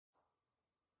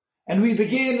And we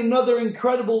begin another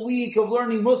incredible week of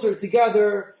learning Musar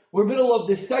together. We're middle of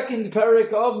the second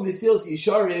parak of Mesilas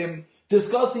Yesharim,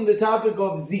 discussing the topic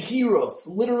of Zichiros,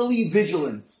 literally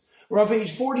vigilance. We're on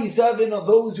page 47 of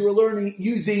those who are learning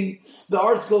using the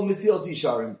article Mesilas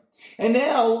Yesharim. And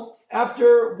now,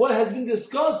 after what has been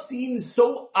discussed seems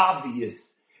so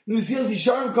obvious, Mesilas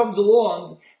Yesharim comes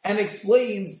along and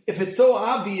explains, if it's so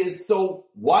obvious, so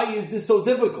why is this so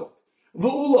difficult?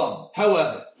 V'ulam,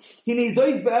 however,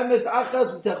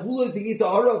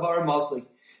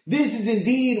 this is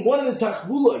indeed one of the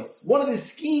tachbulos, one of the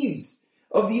schemes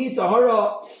of the Yetzer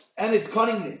Hara and its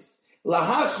cunningness.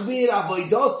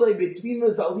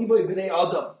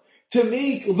 To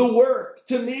make the work,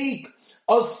 to make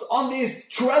us on this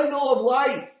treadmill of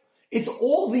life. It's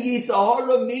all the Yetzer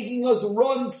Hara making us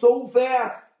run so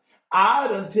fast.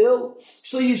 Until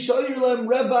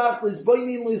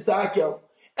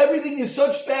everything is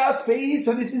such fast pace,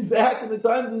 and this is back in the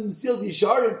times of the Mesilas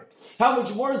Yesharim. How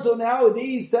much more so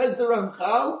nowadays, says the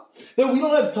Ramchal, that we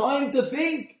don't have time to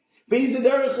think. We don't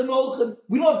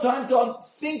have time to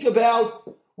think about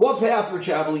what path we're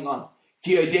traveling on.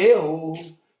 You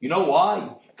know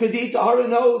why? Because the Yetzer Hara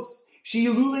knows.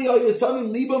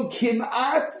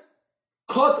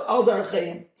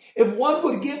 If one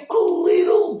would give a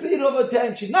little bit of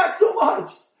attention, not so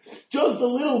much, just a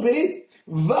little bit,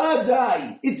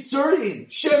 Vadai, it's certain,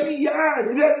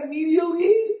 Shemiyad, that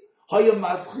immediately,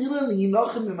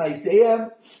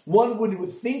 one would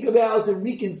think about and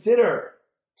reconsider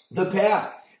the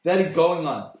path that he's going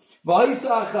on.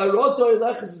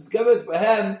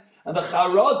 And the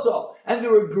charata and the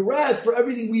regret for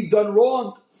everything we've done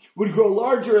wrong would grow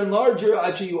larger and larger.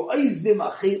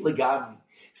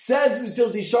 Says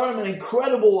Mesilas Yesharim, an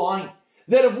incredible line,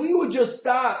 that if we would just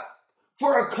stop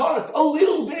for a cut, a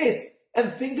little bit,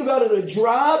 and think about it, a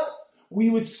drop, we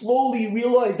would slowly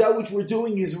realize that which we're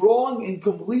doing is wrong and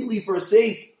completely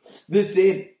forsake the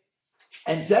sin.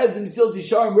 And says the Mesilas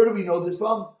Yesharim, where do we know this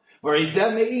from? Where he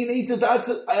said,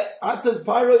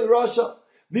 Rasha.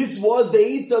 This was the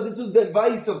Eitzah, this was the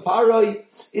advice of Parai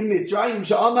in Mitzrayim,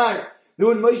 Sha'amar.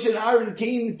 When Moshe and Aaron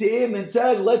came to him and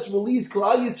said, let's release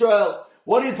Klal Yisrael,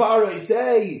 what did Parai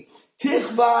say?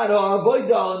 Tichvad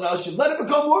ha'avodah al nashim. Let it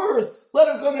become worse. Let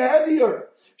it become heavier.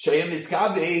 Shayim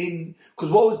iskavein. Because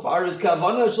what was Parai's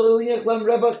kavanah? Shaliyach lem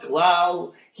rebach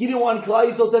klal. He didn't want Klal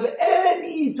Yisrael to have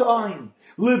any time.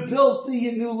 Lebilti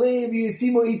yenuleim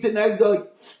yisimo itanegdog.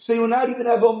 So you will not even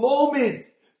have a moment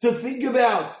to think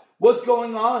about what's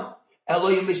going on.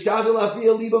 Elohim mishtadel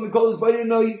afiyah liba mikolos b'ayir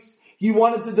nois. He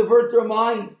wanted to divert their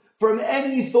mind from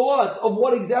any thought of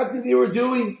what exactly they were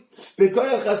doing. Through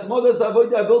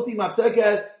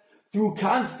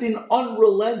constant,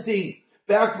 unrelenting,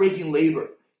 backbreaking labor.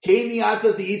 So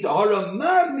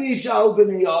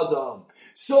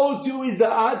too is the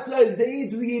Atzah, is the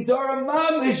Eitz of the Yetzer Hara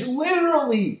Mamish.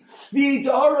 Literally, the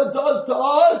Yetzer Hara does to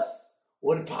us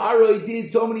what Parai did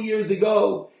so many years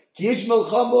ago. Because the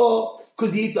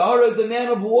Yetzer Hara is a man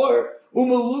of war.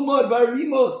 Umalumad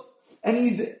barimos. And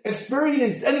he's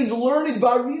experienced, and he's learned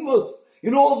barimos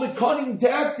in all the cunning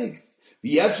tactics.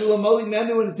 And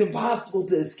it's impossible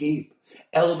to escape.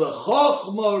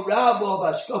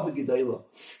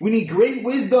 We need great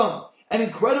wisdom and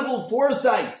incredible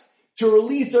foresight to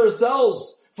release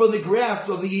ourselves from the grasp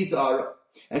of the Yetzer Hara.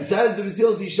 And says the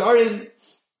Mesilas Yesharim,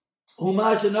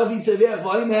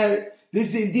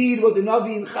 this is indeed what the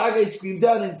Navi in Chagai screams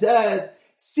out and says,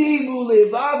 Simu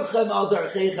levavchem al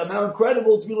darchechem. How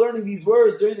incredible to be learning these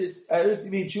words during this Eretz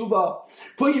Yimei Tshuva.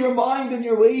 Put your mind in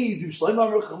your ways.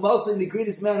 Shlomo Amar, the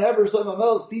greatest man ever, Shlomo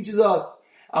Melech teaches us.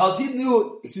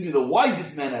 The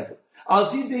wisest man ever.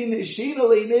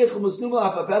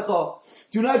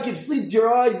 Do not give sleep to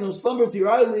your eyes, no slumber to your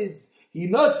eyelids.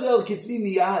 And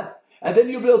then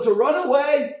you'll be able to run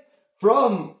away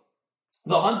from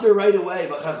the hunter right away.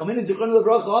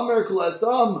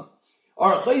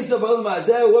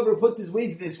 Whoever puts his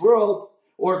ways in this world,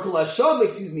 or whoever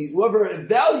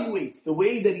evaluates the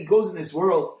way that he goes in this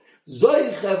world,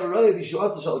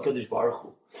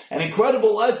 an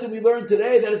incredible lesson we learned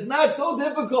today, that it's not so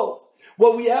difficult.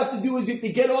 What we have to do is we have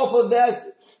to get off of that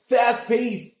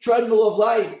fast-paced treadmill of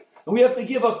life, and we have to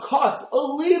give a cut, a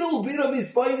little bit of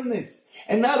his fineness,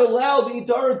 and not allow the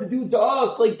Yetzer Hara to do to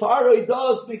us like Parai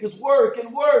does, make us work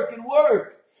and work and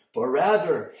work. But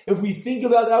rather, if we think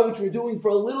about that which we're doing for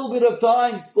a little bit of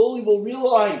time, slowly we'll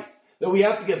realize that we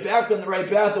have to get back on the right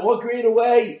path. And what greater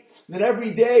way than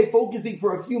every day focusing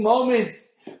for a few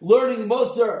moments, learning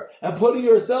Musar, and putting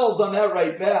yourselves on that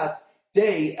right path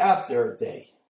day after day.